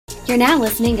You're now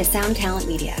listening to Sound Talent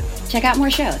Media. Check out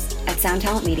more shows at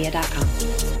soundtalentmedia.com.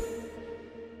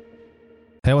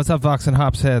 Hey, what's up, Vox and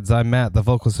Hops heads? I'm Matt, the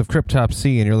vocalist of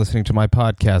Cryptopsy, and you're listening to my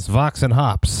podcast, Vox and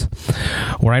Hops,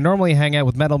 where I normally hang out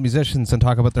with metal musicians and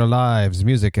talk about their lives,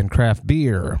 music, and craft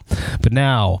beer. But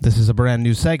now, this is a brand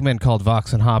new segment called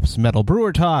Vox and Hops Metal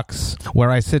Brewer Talks,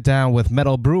 where I sit down with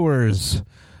metal brewers,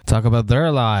 talk about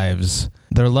their lives,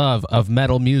 their love of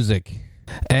metal music,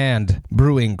 and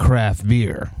brewing craft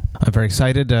beer. I'm very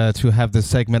excited to have this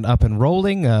segment up and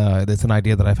rolling. It's an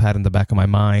idea that I've had in the back of my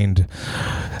mind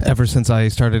ever since I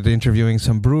started interviewing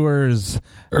some brewers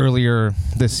earlier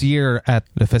this year at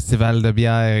the Festival de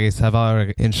Bière et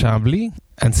Saveurs in Chambly.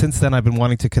 And since then, I've been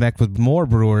wanting to connect with more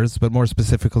brewers, but more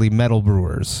specifically metal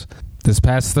brewers. This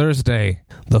past Thursday,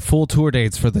 the full tour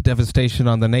dates for the Devastation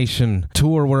on the Nation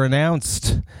tour were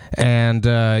announced, and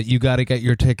you got to get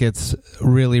your tickets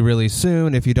really, really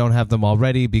soon if you don't have them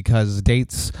already, because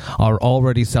dates are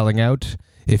already selling out.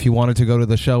 If you wanted to go to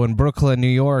the show in Brooklyn, New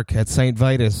York at St.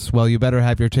 Vitus, well, you better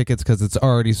have your tickets because it's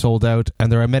already sold out,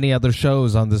 and there are many other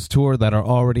shows on this tour that are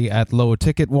already at low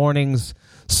ticket warnings,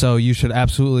 so you should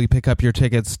absolutely pick up your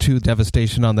tickets to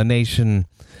Devastation on the Nation,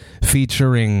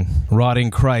 featuring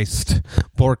Rotting Christ,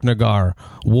 Borknagar,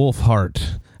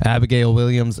 Wolfheart, Abigail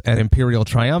Williams, and Imperial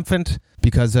Triumphant,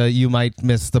 because you might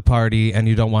miss the party and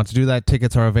you don't want to do that.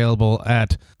 Tickets are available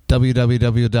at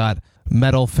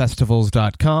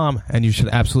www.metalfestivals.com, and you should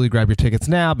absolutely grab your tickets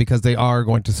now because they are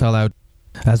going to sell out.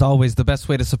 As always, the best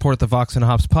way to support the Vox and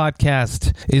Hops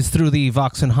podcast is through the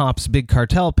Vox and Hops Big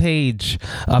Cartel page.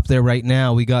 Up there right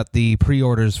now, we got the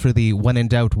pre-orders for the When in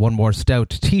Doubt, One More Stout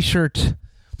t-shirt.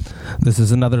 This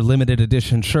is another limited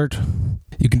edition shirt.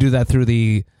 You can do that through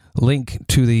the link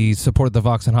to the Support the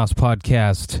Vox and Hops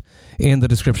podcast in the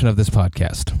description of this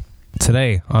podcast.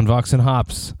 Today on Vox and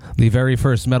Hops, the very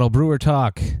first Metal Brewer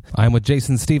Talk, I'm with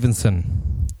Jason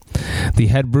Stevenson, the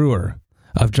head brewer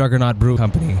of Juggernaut Brew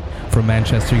Company from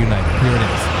Manchester United. Here it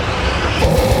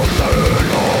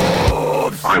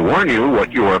is. I warn you,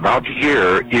 what you are about to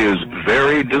hear is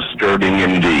very disturbing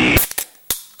indeed.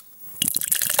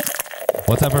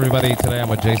 What's up, everybody? Today I'm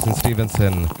with Jason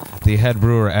Stevenson, the head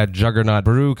brewer at Juggernaut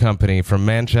Brew Company from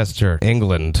Manchester,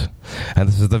 England. And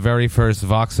this is the very first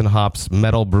Vox and Hops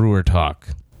Metal Brewer Talk.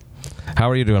 How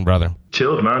are you doing, brother?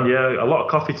 Chilled, man. Yeah, a lot of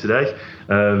coffee today.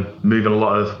 Moving a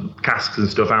lot of casks and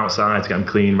stuff outside to get them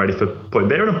clean, ready for putting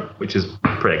beer in them, which is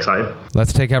pretty exciting.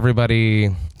 Let's take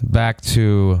everybody back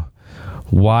to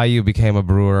why you became a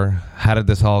brewer. How did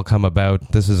this all come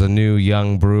about? This is a new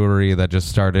young brewery that just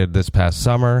started this past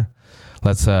summer.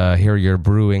 Let's hear your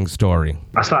brewing story.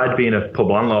 I started being a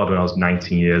pub landlord when I was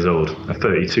 19 years old. I'm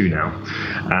 32 now.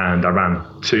 And I ran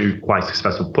two quite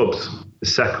successful pubs. The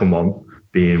second one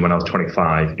being when I was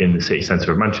 25 in the city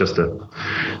centre of Manchester.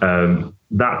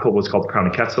 That pub was called Crown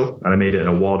and Kettle, and I made it an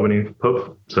award-winning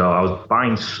pub. So I was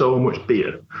buying so much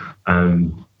beer.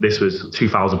 This was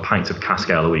 2,000 pints of cask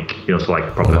ale a week, so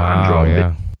like proper hand-drawn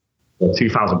beer.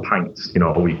 2,000 pints,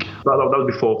 a week. That was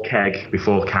before keg,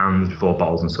 before cans, before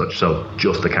bottles and such, so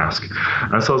just the cask.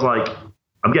 And so I was like,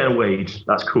 I'm getting a wage,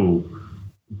 that's cool,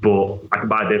 but I can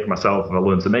buy beer for myself and I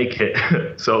learned to make it.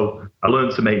 So I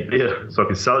learned to make beer so I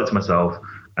could sell it to myself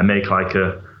and make like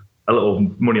a little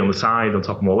money on the side on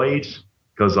top of my wage,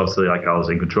 because obviously I was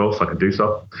in control, so I could do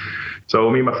so. So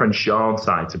me and my friend Sean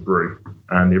started to brew,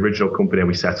 and the original company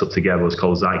we set up together was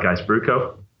called Zeitgeist Brew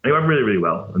Co. And it went really, really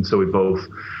well until we both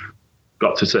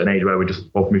got to a certain age where we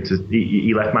just both moved to,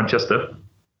 he left Manchester.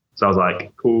 So I was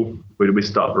like, cool, we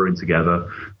start brewing together,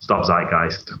 start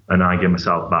Zeitgeist, and I gave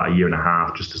myself about a year and a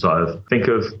half just to sort of think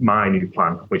of my new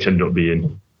plan, which ended up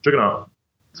being Juggernaut.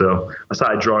 So I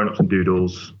started drawing up some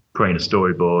doodles, creating a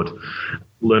storyboard,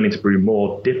 learning to brew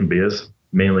more different beers,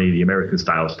 mainly the American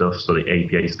style stuff, so the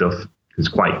APA stuff is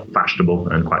quite fashionable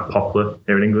and quite popular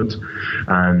here in England.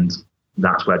 And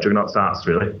that's where Juggernaut starts,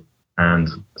 really. And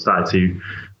I started to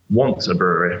want a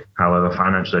brewery. However,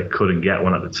 financially I couldn't get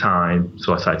one at the time,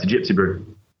 so I started to Gypsy Brew.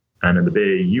 And then the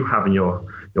beer you have in your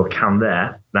can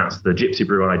there, that's the Gypsy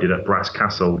Brew I did at Brass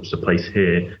Castle, which is a place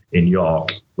here in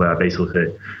York, where I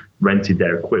basically rented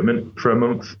their equipment for a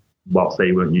month whilst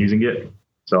they weren't using it.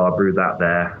 So I brewed that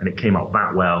there, and it came out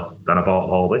that well that I bought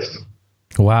all this.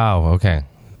 Wow, okay.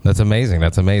 That's amazing.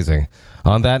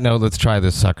 On that note, let's try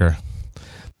this sucker.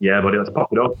 Yeah, buddy, let's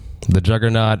pop it up. The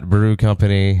Juggernaut Brew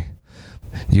Company.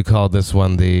 You called this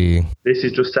one the... This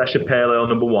is just Session Pale Ale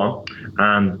number 1.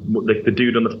 And the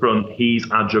dude on the front, he's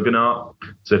our Juggernaut.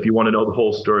 So if you want to know the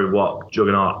whole story of what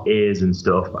Juggernaut is and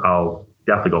stuff, I'll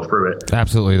definitely go through it.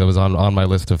 Absolutely. That was on my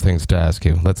list of things to ask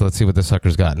you. Let's see what this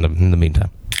sucker's got in the meantime.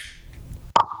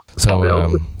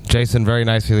 So, Jason very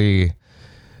nicely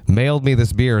mailed me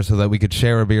this beer so that we could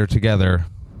share a beer together.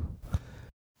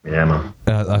 Yeah, man.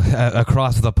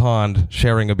 Across the pond,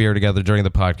 sharing a beer together during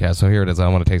the podcast. So here it is. I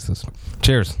want to taste this.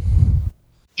 Cheers.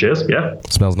 Cheers. Yeah.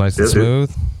 It smells nice and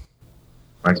smooth.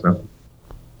 Thanks, man.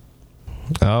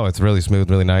 Oh, it's really smooth,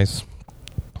 really nice.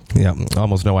 Yeah,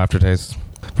 almost no aftertaste.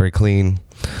 Very clean.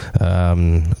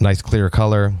 Nice clear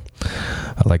color.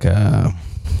 I like a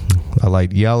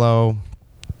light yellow.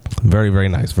 Very, very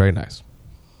nice. Very nice.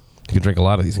 You can drink a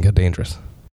lot of these and get dangerous.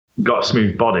 Got a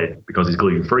smooth body because it's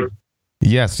gluten-free.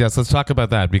 Yes. Let's talk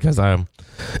about that because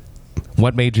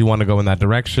what made you want to go in that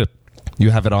direction?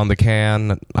 You have it on the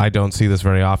can. I don't see this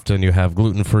very often. You have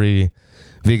gluten-free,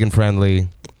 vegan-friendly.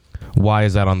 Why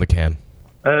is that on the can?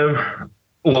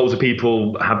 Loads of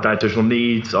people have dietitial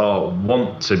needs or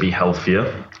want to be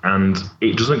healthier, and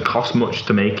it doesn't cost much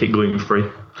to make it gluten-free.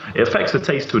 It affects the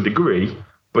taste to a degree,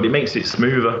 but it makes it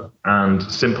smoother and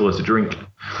simpler to drink.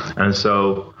 And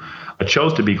so I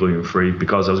chose to be gluten-free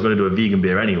because I was going to do a vegan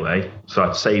beer anyway, so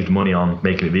I'd saved money on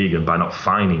making it vegan by not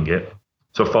finding it.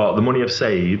 So I thought the money I've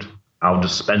saved, I'll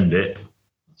just spend it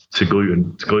to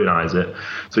glutenize it.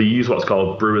 So you use what's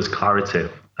called brewer's clarity.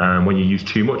 And when you use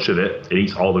too much of it, it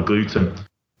eats all the gluten.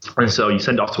 And so you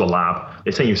send it off to a lab, they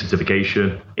send you a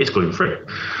certification, it's gluten-free.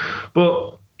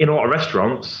 But in a lot of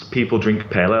restaurants, people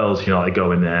drink pale ales, they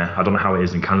go in there, I don't know how it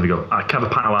is in Canada, they go, I can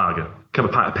have a pint of lager, can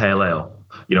have a pint of pale ale.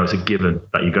 It's a given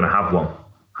that you're going to have one.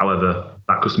 However,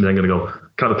 that customer then going to go,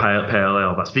 can I have a pale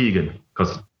ale that's vegan?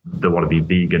 Because they want to be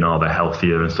vegan or they're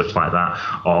healthier and such like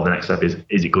that. Or the next step is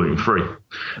it gluten-free?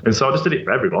 And so I just did it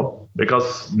for everyone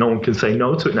because no one can say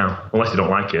no to it now unless you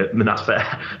don't like it. And then that's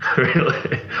fair,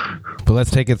 really. But let's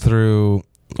take it through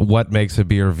what makes a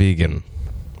beer vegan.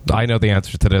 I know the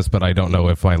answer to this, but I don't know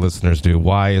if my listeners do.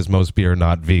 Why is most beer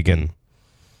not vegan?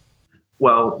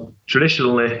 Well,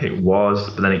 traditionally it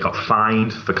was, but then it got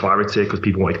fined for clarity because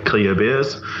people wanted clear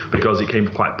beers because it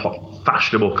became quite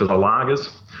fashionable because of lagers.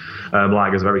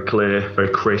 Lagers are very clear, very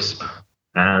crisp,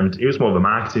 and it was more of a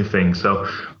marketing thing. So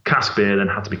cask beer then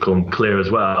had to become clear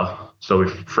as well. So we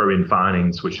threw in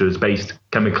finings, which was based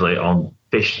chemically on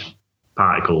fish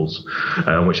particles,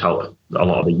 which help a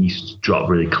lot of the yeast drop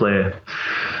really clear.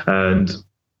 And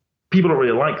people don't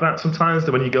really like that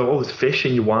sometimes. When you go, there's fish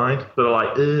in your wine, they're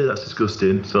like, that's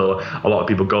disgusting. So a lot of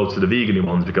people go to the vegan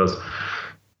ones because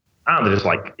they're just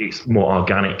like, it's more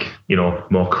organic,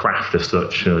 more craft as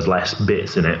such. There's less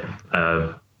bits in it.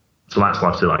 So that's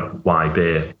why I say why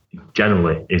beer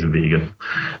generally isn't vegan.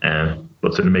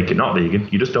 But to make it not vegan,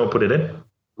 you just don't put it in.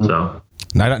 So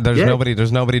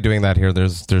there's nobody doing that here.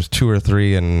 There's 2 or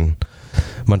 3 in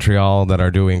Montreal that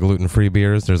are doing gluten-free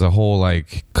beers. There's a whole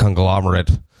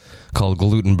conglomerate called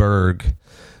Glutenberg,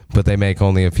 but they make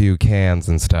only a few cans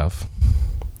and stuff.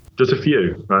 Just a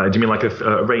few? Do you mean like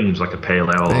a range, like a pale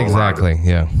ale? Exactly,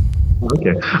 yeah.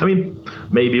 Okay. I mean,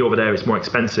 maybe over there it's more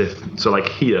expensive. So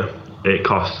here, it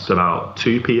costs about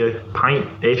 2p a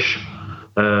pint-ish,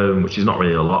 which is not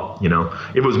really a lot,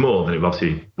 If it was more, then it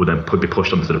obviously would then be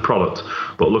pushed onto the product.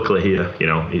 But luckily here,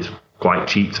 it's quite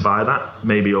cheap to buy that.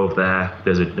 Maybe over there,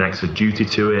 there's an extra duty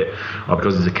to it, or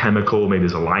because there's a chemical, maybe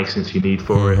there's a license you need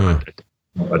for it.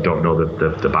 I don't know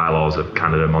the bylaws of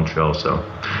Canada and Montreal, so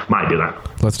might do that.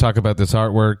 Let's talk about this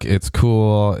artwork. It's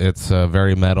cool. It's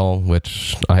very metal,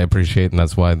 which I appreciate, and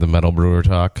that's why the Metal Brewer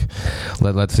talk.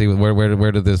 Let's see,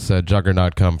 where did this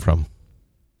juggernaut come from?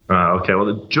 Okay, well,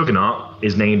 the Juggernaut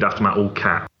is named after my old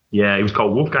cat. Yeah, he was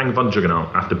called Wolfgang von Juggernaut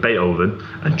after Beethoven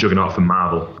and Juggernaut from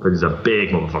Marvel, because he's a big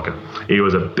motherfucker. He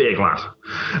was a big lad.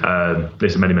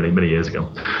 This is many, many, many years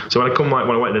ago. So when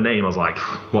I went to the name, I was like,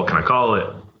 what can I call it?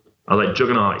 I was like,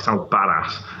 Juggernaut, it sounds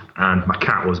badass. And my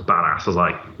cat was badass. I was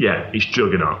like, yeah, it's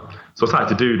Juggernaut. So I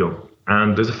started to do them.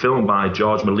 And there's a film by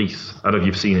George Méliès. I don't know if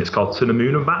you've seen it. It's called To the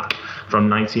Moon and Back from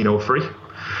 1903.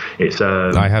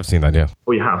 I have seen that, yeah.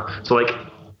 Oh, you have? So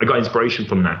I got inspiration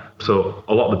from that. So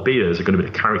a lot of the beers are going to be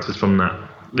the characters from that.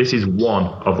 This is one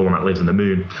of the one that lives in the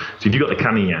moon. So if you've got the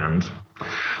can in your hand,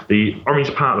 the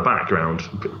orange part of the background,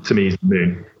 to me, is the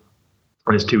moon.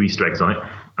 And there's 2 Easter eggs on it.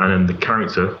 And then the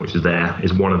character, which is there,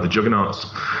 is one of the Juggernauts.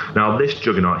 Now, this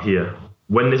Juggernaut here,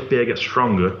 when this beer gets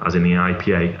stronger, as in the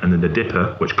IPA, and then the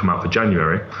Dipper, which come out for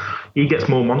January, he gets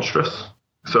more monstrous.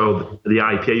 So the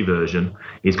IPA version,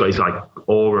 he's got his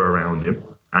aura around him.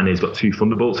 And he's got 2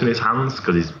 thunderbolts in his hands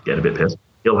because he's getting a bit pissed.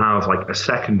 He'll have a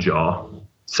second jaw,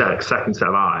 second set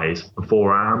of eyes, and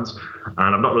 4 arms.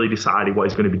 And I've not really decided what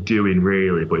he's going to be doing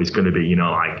really, but he's going to be,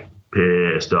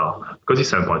 pissed off because he's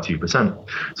 7.2%.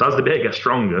 So as the beer gets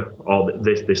stronger, or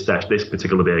this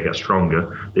particular beer gets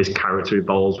stronger, this character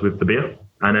evolves with the beer.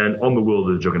 And then on the world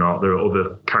of the Juggernaut, there are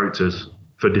other characters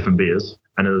for different beers.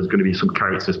 and there's going to be some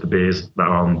characters for beers that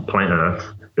are on planet Earth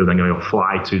who are then going to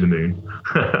fly to the moon.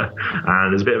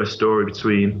 And there's a bit of a story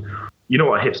between, you know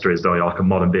what a hipster is, though, like a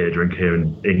modern beer drinker here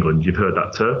in England. You've heard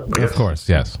that term, I guess. Of course,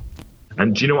 yes.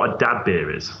 And do you know what a dad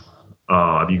beer is?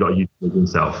 Have you got a YouTube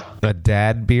yourself? A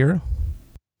dad beer?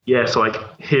 Yeah, so like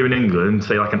here in England,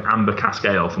 say like an amber cask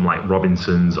ale from like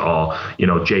Robinson's or, you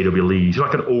know, JW Lee's,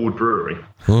 like an old brewery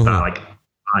that like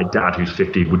my dad, who's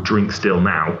 50, would drink still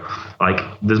now. Like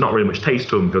there's not really much taste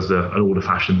to them because they're an older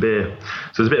fashioned beer.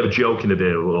 So there's a bit of a joke in the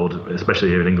beer world, especially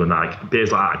here in England, that like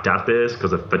beers like that are dad beers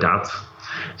because they're for dads.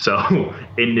 So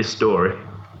in this story,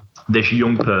 this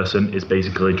young person is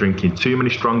basically drinking too many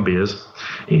strong beers.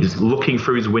 He's looking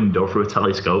through his window through a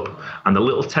telescope, and the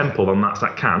little temple on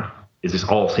that can is this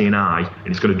all-seeing eye, and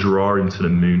it's going to draw him to the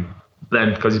moon.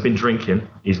 Then, because he's been drinking,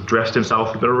 he's dressed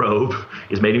himself in a robe,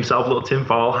 he's made himself a little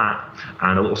tinfoil hat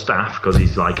and a little staff, because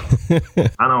he's like,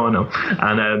 I know.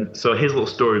 And so his little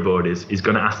storyboard is he's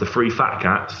going to ask the 3 fat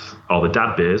cats, or the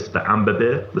dad beers, the amber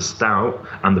beer, the stout,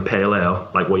 and the pale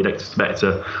ale, like what you'd expect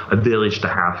a village to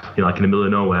have, you know, like in the middle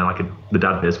of nowhere, like the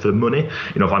dad beers for money.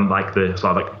 You know, if I'm like the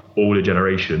sort of like older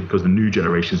generation, because the new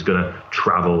generation is going to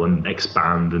travel and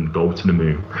expand and go to the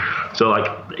moon. So like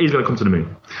he's going to come to the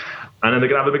moon. And then they're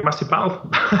going to have a big, massive battle,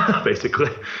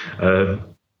 basically.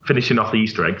 Finishing off the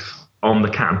Easter eggs on the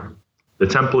can. The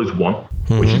temple is one,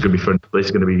 which is going to be fun. This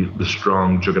is going to be the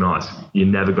strong juggernaut. You're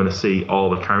never going to see all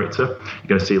the character. You're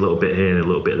going to see a little bit here, and a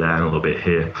little bit there, and a little bit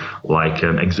here, like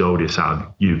Exodius out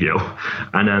of Yu-Gi-Oh!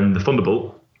 And then the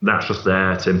Thunderbolt, that's just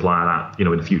there to imply that, you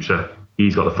know, in the future,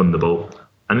 he's got the Thunderbolt.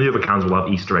 And the other cans will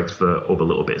have Easter eggs for other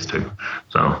little bits too.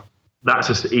 So that's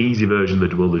just an easy version of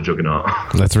the Duel of the Juggernaut.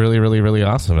 That's really, really, really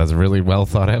awesome. That's really well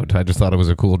thought out. I just thought it was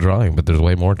a cool drawing, but there's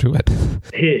way more to it.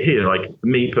 Here, like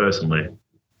me personally,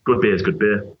 good beer is good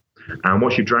beer. And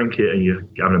once you've drank it and you're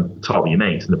having a talk with your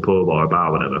mates in the pub or a bar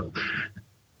or whatever,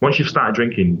 once you've started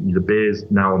drinking, the beer's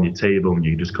now on your table and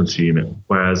you just consume it.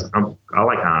 Whereas I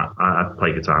like art. I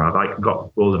play guitar. I've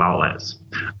got loads of outlets.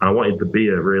 And I wanted the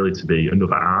beer really to be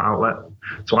another art outlet.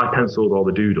 So I penciled all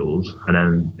the doodles, and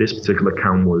then this particular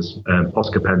can was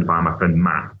Posca penned by my friend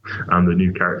Matt, and the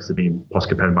new characters have been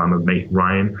Posca penned by my mate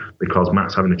Ryan, because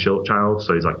Matt's having a child,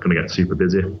 so he's like going to get super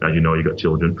busy. As you know, you got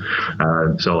children.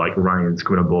 So like Ryan's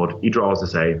coming on board. He draws the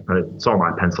same, and it's all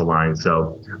my pencil lines,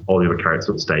 so all the other characters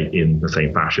will stay in the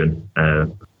same fashion.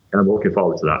 And I'm looking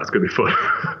forward to that. It's going to be fun.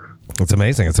 It's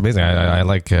amazing. It's amazing. I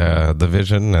like the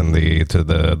vision and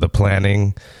the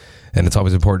planning, and it's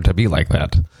always important to be like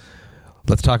that.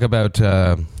 Let's talk about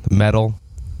metal.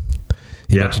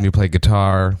 You mentioned you play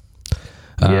guitar.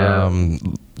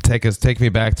 Take me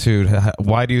back to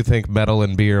why do you think metal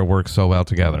and beer work so well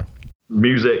together?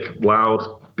 Music,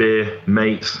 loud, beer,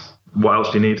 mates. What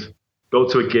else do you need? Go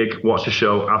to a gig, watch a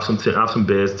show, have some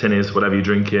beers, tinnies, whatever you're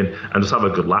drinking, and just have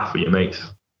a good laugh with your mates.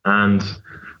 And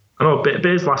I know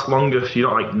beers last longer, so you're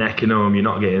not like necking them, you're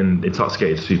not getting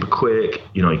intoxicated super quick.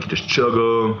 You know, you can just chug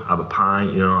them, have a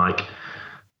pint, you know, like.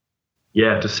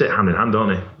 Yeah, just sit hand in hand, don't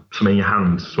they? Something in your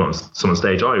hand, some on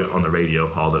stage, or on the radio,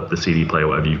 or the CD player,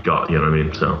 whatever you've got, you know what I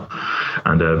mean? So,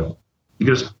 and you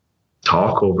can just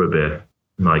talk over a beer.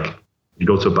 Like, you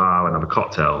go to a bar and have a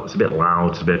cocktail, it's a bit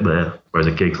loud, it's a bit there, whereas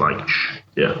a gig's like,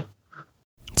 yeah.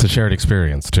 It's a shared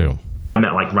experience, too. I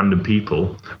met like random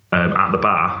people at the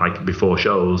bar, like before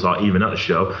shows or even at the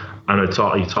show, and you're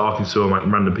talking to them, like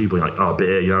random people, you're like, oh,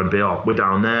 beer, you're having a beer, oh, we're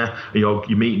down there, and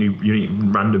you meet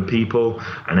random people,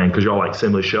 and then because you're like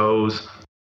similar shows,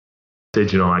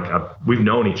 you know, like we've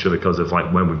known each other because of like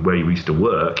where we used to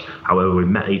work. However, we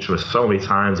met each other so many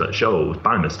times at shows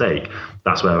by mistake.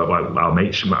 That's where like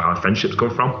our friendships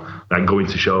come from, like going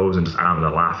to shows and just having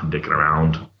a laugh and dicking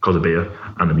around because of beer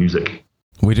and the music.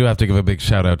 We do have to give a big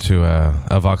shout out to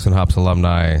a Vox and Hops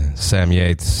alumni, Sam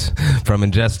Yates from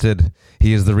Ingested.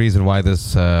 He is the reason why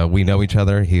this we know each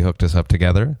other. He hooked us up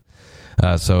together.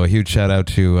 So a huge shout out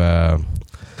to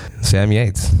Sam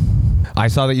Yates. I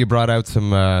saw that you brought out some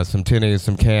tinnies,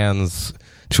 some cans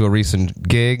to a recent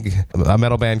gig. A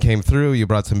metal band came through. You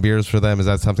brought some beers for them. Is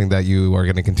that something that you are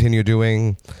going to continue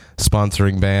doing?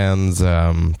 Sponsoring bands,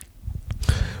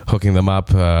 hooking them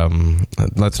up.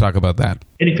 Let's talk about that.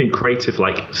 Anything creative,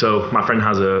 like, so my friend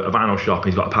has a vinyl shop and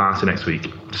he's got a party next week.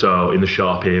 So in the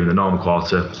shop here in the Northern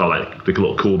Quarter, so like the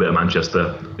little cool bit of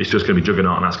Manchester, it's just going to be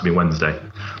Juggernaut, and that's going to be Wednesday.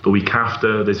 The week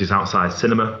after, there's this outside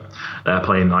cinema. They're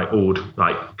playing like old,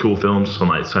 like cool films from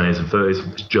like 20s and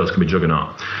 30s. It's just going to be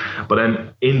Juggernaut. But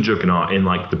then in Juggernaut, in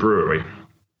like the brewery,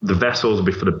 the vessels will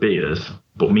be for the beers,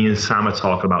 but me and Sam are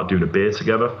talking about doing a beer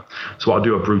together. So I'll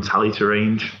do a Brutality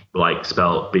range, like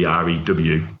spelled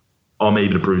BREW, or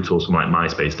maybe the brew tours from like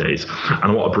MySpace days. And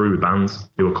I want to brew with bands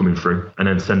who are coming through and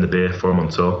then send a beer for them on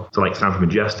tour. So like Stanford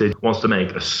Majestic wants to make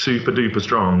a super duper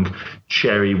strong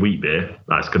cherry wheat beer.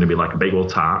 That's going to be like a big old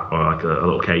tart or like a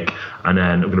little cake. And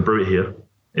then I'm going to brew it here.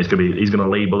 He's going to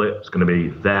label it. It's going to be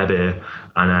their beer.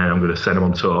 And then I'm going to send them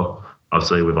on tour,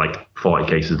 obviously with like 40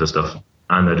 cases of stuff.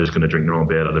 And they're just going to drink their own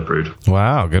beer that they've brewed.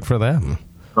 Wow, good for them.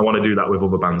 I want to do that with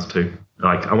other bands too.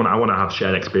 Like I want to have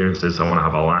shared experiences. I want to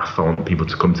have a laugh. I want people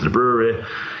to come to the brewery,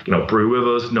 brew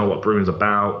with us, know what brewing's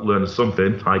about, learn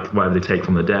something, like whatever they take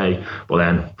from the day. But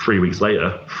then 3 weeks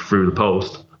later, through the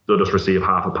post, they'll just receive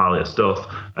half a pallet of stuff.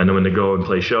 And then when they go and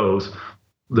play shows,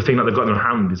 the thing that they've got in their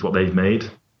hand is what they've made.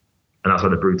 And that's where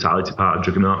the brutality part of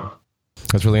Juggernaut.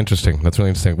 That's really interesting.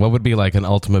 What would be like an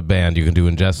ultimate band you can do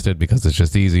Ingested because it's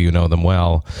just easy, you know them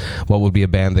well? What would be a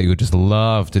band that you would just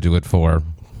love to do it for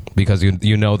because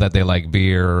you know that they like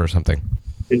beer or something?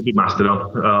 It'd be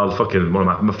Mastodon. One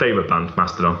of my favorite bands,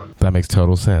 Mastodon. That makes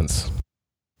total sense.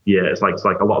 Yeah, it's like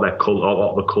a lot of a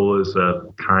lot of the colors are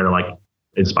kind of like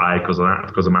inspired because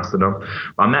of Mastodon.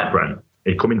 I met Brent.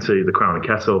 He come into the Crown and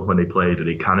Kettle when they played at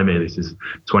the Academy. This is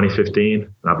 2015.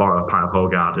 I bought a pint of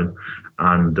Hoegaarden,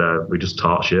 and we just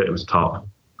talked shit. It was top,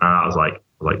 and I was like,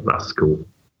 that's cool.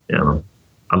 Yeah,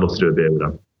 I'd love to do a beer with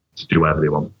them. Just do whatever they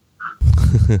want.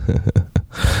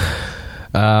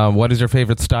 What is your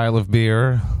favorite style of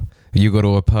beer? You go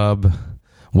to a pub.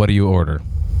 What do you order?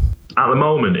 At the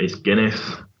moment, it's Guinness.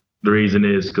 The reason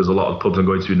is because a lot of pubs I'm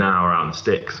going to now are out in the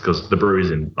sticks because the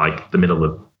brewery's in like the middle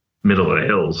of the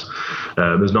hills.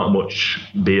 There's not much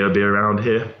beer around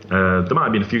here. There might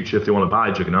be in the future if they want to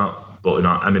buy Juggernaut, but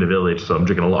I'm in a village, so I'm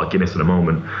drinking a lot of Guinness at the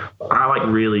moment. I like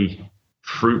really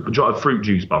fruit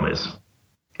juice bombers.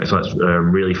 So it's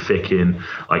really thick in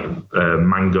like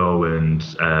mango and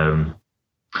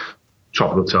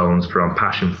chocolate tones from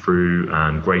passion fruit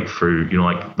and grapefruit,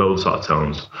 like those sort of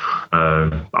tones.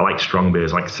 I like strong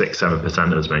beers, like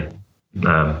 6-7% as me.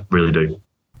 Really do.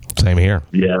 Same here.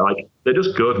 Yeah, like they're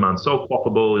just good, man. So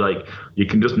quaffable. Like you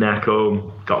can just neck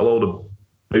them. Got a load of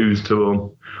booze to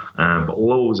them, but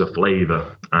loads of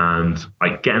flavour. And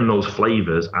like getting those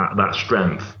flavours at that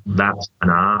strength, that's an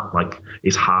art. Like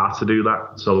it's hard to do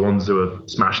that. So the ones who are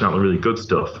smashing out the really good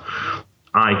stuff,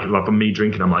 like for me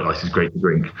drinking, I'm like, this is great to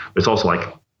drink. But it's also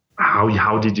like,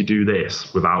 how did you do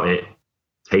this without it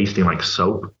tasting like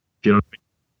soap? Do you know what I mean?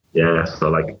 Yeah. So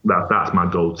like that's my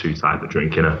go-to type of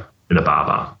drink in a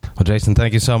bar. Well, Jason,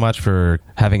 thank you so much for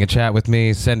having a chat with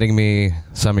me, sending me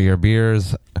some of your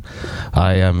beers.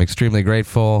 I am extremely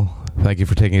grateful. Thank you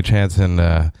for taking a chance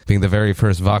and being the very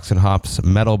first Vox and Hops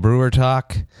Metal Brewer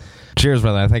Talk. Cheers,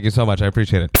 brother. Thank you so much. I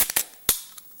appreciate it.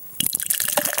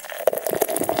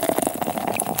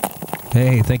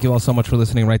 Hey, thank you all so much for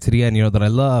listening right to the end. You know that I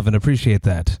love and appreciate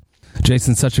that.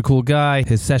 Jason's such a cool guy.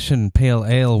 His session pale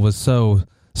ale was so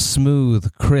smooth,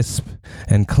 crisp,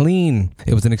 and clean.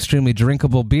 It was an extremely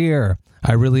drinkable beer.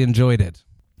 I really enjoyed it.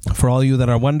 For all you that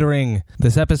are wondering,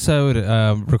 this episode,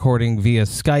 recording via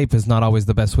Skype is not always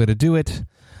the best way to do it.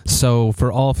 So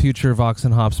for all future Vox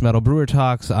and Hops Metal Brewer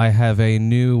Talks, I have a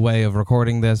new way of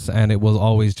recording this, and it will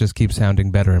always just keep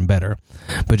sounding better and better.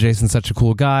 But Jason's such a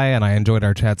cool guy, and I enjoyed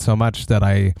our chat so much that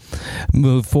I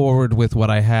moved forward with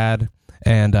what I had,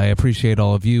 and I appreciate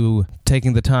all of you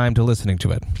taking the time to listening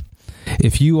to it.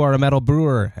 If you are a metal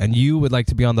brewer and you would like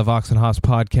to be on the Vox and Hops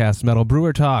podcast Metal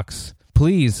Brewer Talks,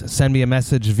 please send me a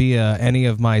message via any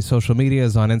of my social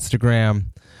medias on Instagram,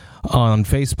 on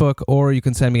Facebook, or you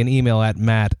can send me an email at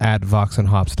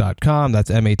matt@voxandhops.com.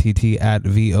 That's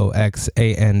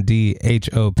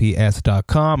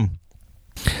matt@voxandhops.com.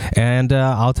 And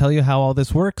I'll tell you how all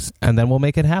this works, and then we'll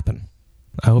make it happen.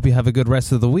 I hope you have a good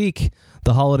rest of the week.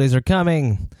 The holidays are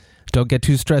coming. Don't get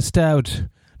too stressed out.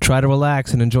 Try to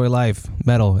relax and enjoy life,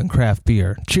 metal, and craft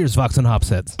beer. Cheers, Vox and Hops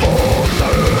heads.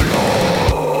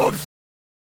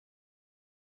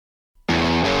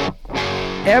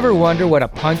 Ever wonder what a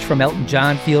punch from Elton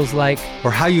John feels like?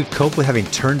 Or how you'd cope with having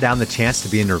turned down the chance to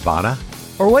be in Nirvana?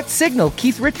 Or what signal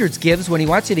Keith Richards gives when he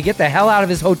wants you to get the hell out of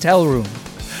his hotel room?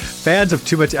 Fans of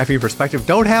Too Much Effing Perspective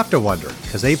don't have to wonder,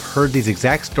 because they've heard these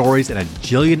exact stories and a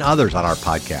jillion others on our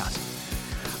podcast.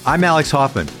 I'm Alex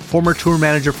Hoffman, former tour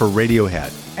manager for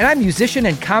Radiohead. And I'm musician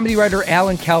and comedy writer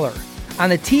Alan Keller. On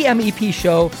the TMEP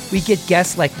show, we get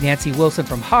guests like Nancy Wilson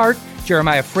from Heart,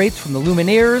 Jeremiah Freites from the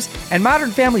Lumineers, and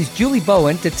Modern Family's Julie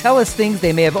Bowen to tell us things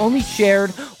they may have only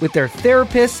shared with their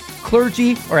therapist,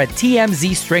 clergy, or a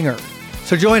TMZ stringer.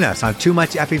 So join us on Too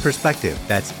Much Effing Perspective.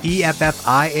 That's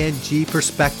EFFING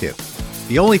Perspective.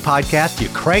 The only podcast you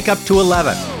crank up to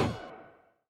 11.